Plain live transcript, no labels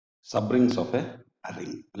Subrings of a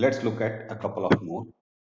ring. Let's look at a couple of more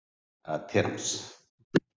theorems.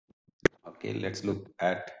 Okay, let's look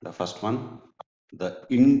at the first one. The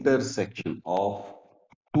intersection of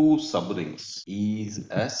two subrings is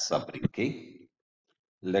a subring. Okay,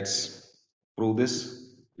 let's prove this.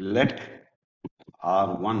 Let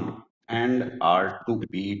R1 and R2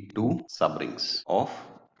 be two subrings of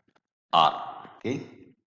R. Okay,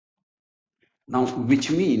 now which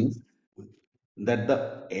means that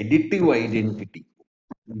the additive identity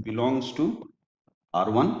belongs to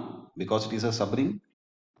R1 because it is a subring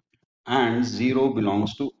and 0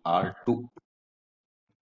 belongs to R2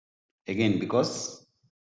 again because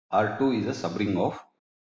R2 is a subring of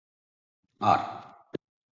R.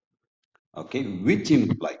 Okay, which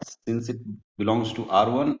implies since it belongs to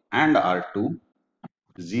R1 and R2,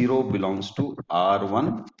 0 belongs to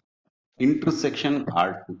R1 intersection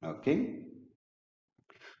R2. Okay,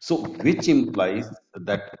 so which implies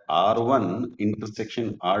that R1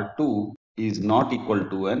 intersection R2 is not equal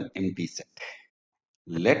to an empty set.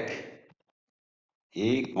 Let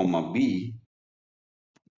A comma B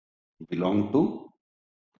belong to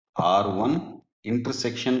R1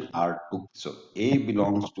 intersection R2. So A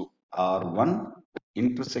belongs to R1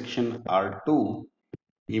 intersection R2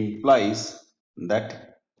 implies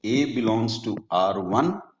that A belongs to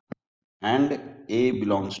R1 and A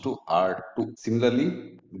belongs to R2.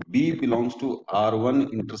 Similarly, B belongs to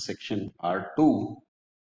R1 intersection R2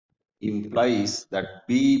 implies that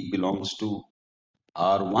B belongs to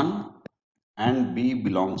R1 and B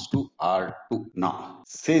belongs to R2. Now,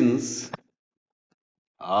 since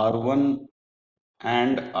R1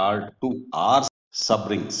 and R2 are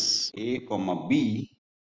subrings, A comma B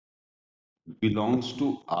belongs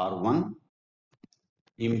to R1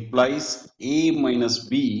 implies A minus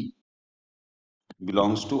B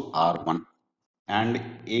belongs to R1 and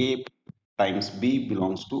A times B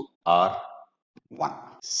belongs to R1.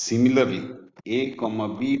 Similarly, A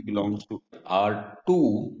comma B belongs to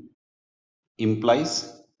R2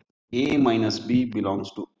 implies A minus B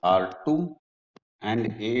belongs to R2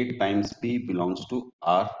 and A times B belongs to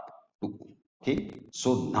R2. Okay,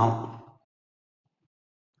 so now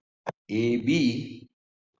AB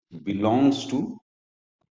belongs to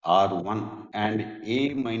R1 and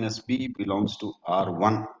A minus B belongs to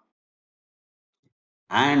R1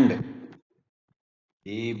 and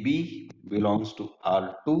AB belongs to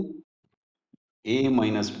R2, A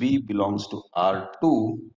minus B belongs to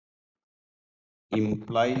R2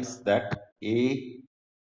 implies that A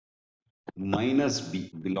minus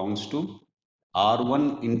B belongs to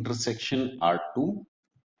R1 intersection R2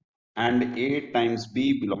 and A times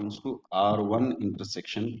B belongs to R1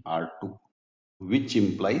 intersection R2, which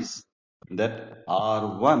implies that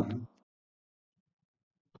R1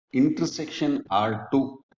 intersection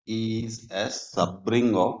R2 is a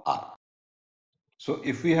subring of R. So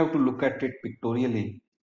if we have to look at it pictorially,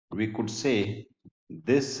 we could say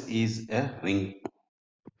this is a ring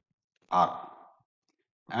R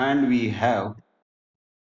and we have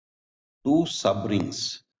two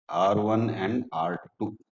subrings R1 and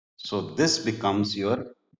R2. So this becomes your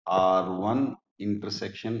R1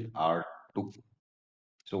 intersection R2.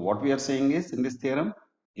 So what we are saying is in this theorem,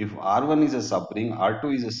 if R1 is a subring,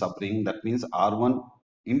 R2 is a subring, that means R1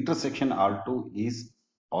 intersection R2 is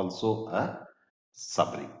also a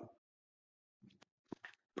subring.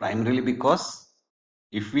 Primarily because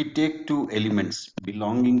if we take two elements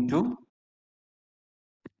belonging to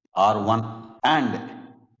R1 and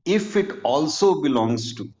if it also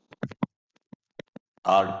belongs to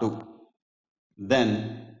R2,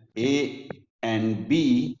 then A and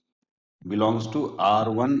B belongs to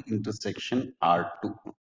R1 intersection R2,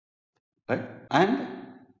 right? And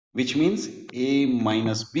which means A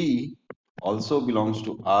minus B also belongs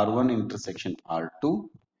to R1 intersection R2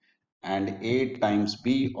 and A times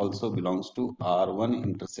B also belongs to R1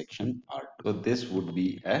 intersection R2. So this would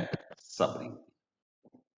be a subring.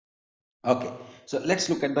 Okay, so let's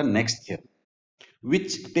look at the next theorem,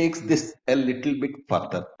 which takes this a little bit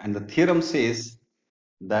further. And the theorem says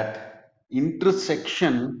that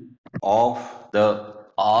intersection of the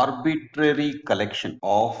arbitrary collection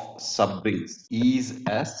of subrings is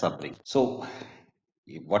a subring. So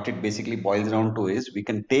what it basically boils down to is we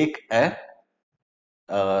can take a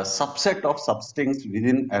subset of substrings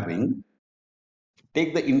within a ring,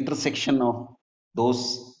 take the intersection of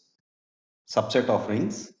those subset of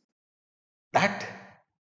rings, that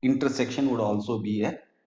intersection would also be a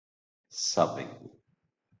subring.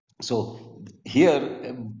 So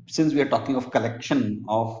here, since we are talking of collection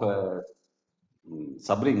of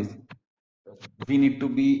subrings, we need to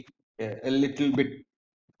be a little bit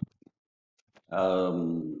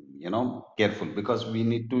careful because we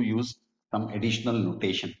need to use some additional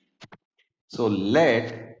notation. So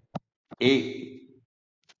let A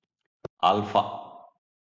alpha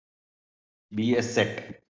be a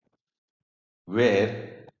set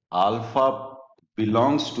where alpha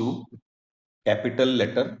belongs to capital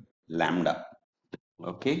letter lambda,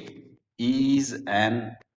 okay, is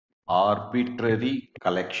an arbitrary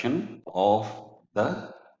collection of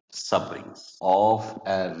the subrings of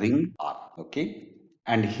a ring R, okay,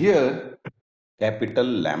 and here capital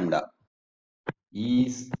lambda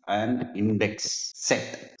is an index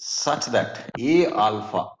set such that A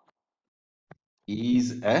alpha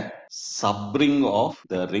is a subring of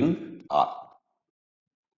the ring R,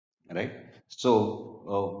 right?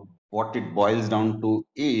 So what it boils down to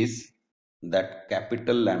is that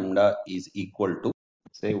capital lambda is equal to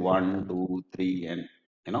say 1, 2, 3, and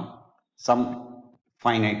some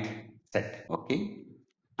finite set, okay?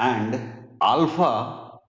 And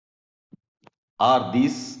alpha are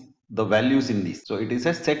these the values in these. So it is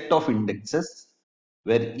a set of indexes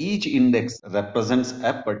where each index represents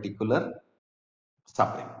a particular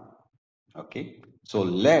subring. Okay. So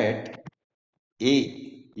let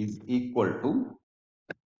A is equal to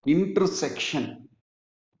intersection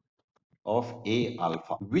of A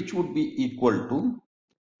alpha, which would be equal to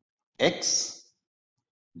X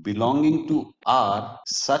belonging to R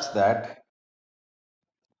such that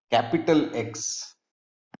capital X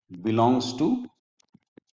belongs to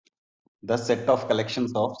the set of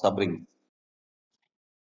collections of subrings,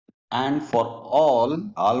 and for all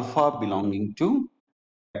alpha belonging to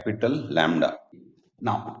capital lambda.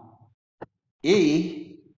 Now,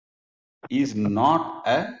 A is not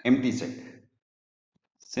an empty set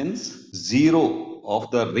since 0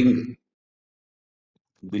 of the ring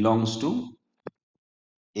belongs to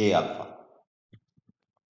A alpha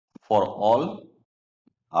for all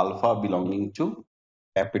alpha belonging to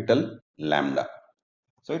capital lambda.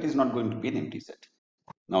 So it is not going to be an empty set.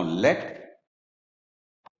 Now let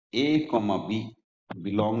A comma B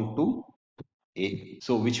belong to A.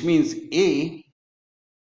 So which means A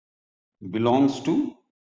belongs to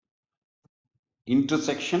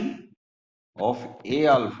intersection of A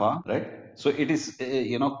alpha, right? So it is,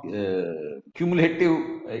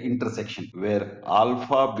 cumulative intersection where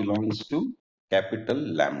alpha belongs to capital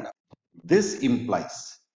lambda. This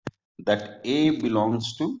implies that A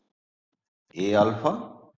belongs to A alpha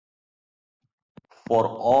for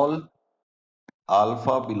all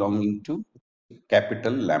alpha belonging to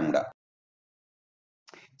capital lambda.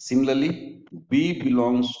 Similarly, B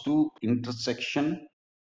belongs to intersection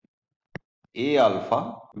A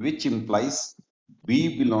alpha, which implies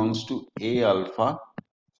B belongs to A alpha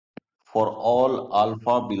for all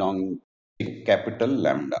alpha belonging to capital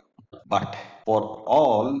lambda. But for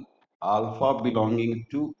all alpha belonging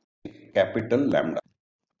to capital lambda,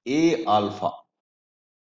 A alpha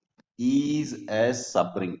is a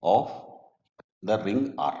subring of the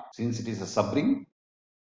ring R. Since it is a subring,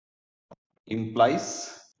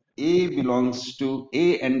 implies A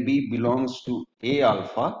and B belongs to A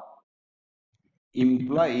alpha,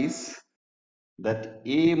 implies that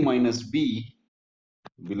A minus B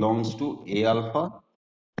belongs to A alpha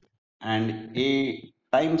and A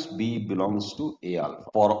times B belongs to A alpha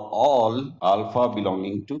for all alpha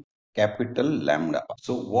belonging to capital lambda.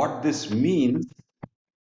 So what this means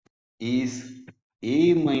is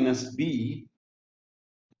A minus B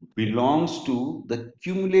belongs to the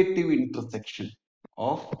cumulative intersection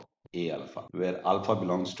of A alpha, where alpha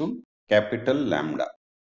belongs to capital lambda,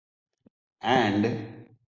 and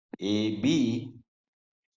AB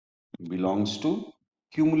belongs to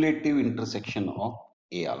cumulative intersection of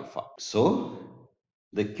A alpha. So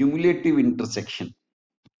the cumulative intersection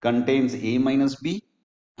contains A minus B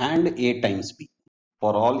and A times B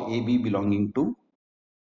for all AB belonging to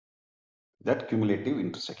that cumulative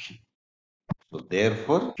intersection. So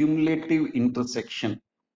therefore, cumulative intersection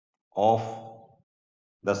of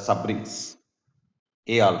the subrings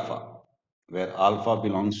A alpha, where alpha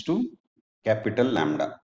belongs to capital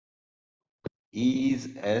lambda, is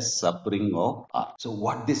a subring of R. So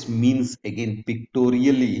what this means again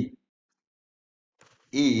pictorially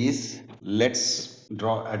is, let's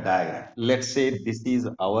draw a diagram. Let's say this is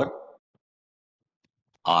our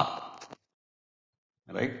R,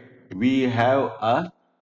 right? We have a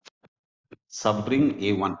subring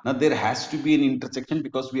A1. Now there has to be an intersection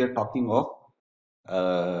because we are talking of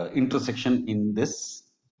intersection in this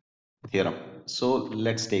theorem. So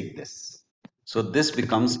let's take this. So this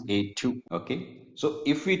becomes A2. Okay. So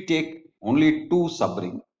if we take only two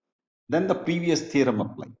subring, then the previous theorem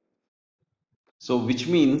applies. So which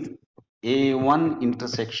means A1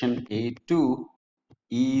 intersection A2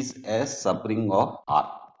 is a subring of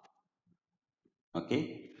R.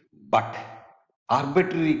 Okay, but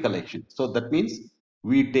arbitrary collection, so that means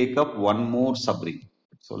we take up one more subring,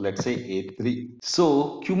 so let's say a3.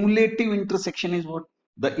 So cumulative intersection is what?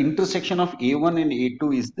 The intersection of a1 and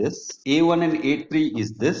a2 is this, a1 and a3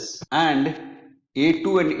 is this, and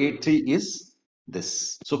a2 and a3 is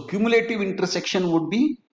this. So cumulative intersection would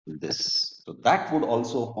be this, so that would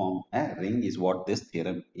also form a ring, is what this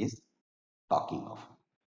theorem is talking of.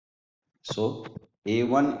 So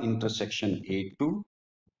A1 intersection A2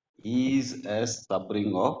 is a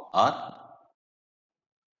subring of R.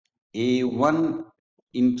 A1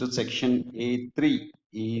 intersection A3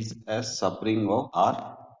 is a subring of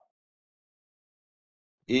R.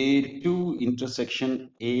 A2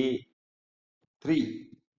 intersection A3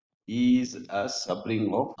 is a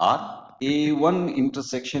subring of R. A1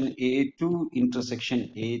 intersection A2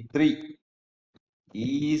 intersection A3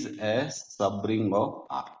 is a subring of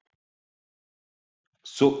R.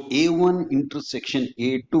 So A1 intersection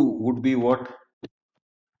A2 would be what?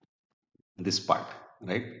 This part,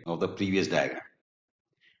 right, of the previous diagram.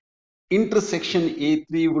 Intersection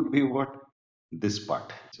A3 would be what? This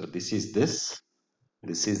part. So this is this,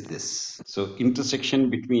 this is this. So intersection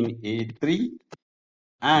between A3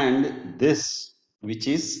 and this, which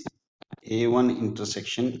is A1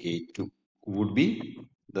 intersection A2, would be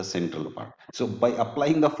the central part. So by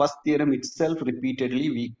applying the first theorem itself repeatedly,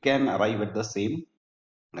 we can arrive at the same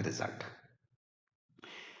result.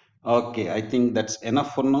 Okay, I think that's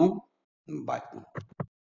enough for now. Bye.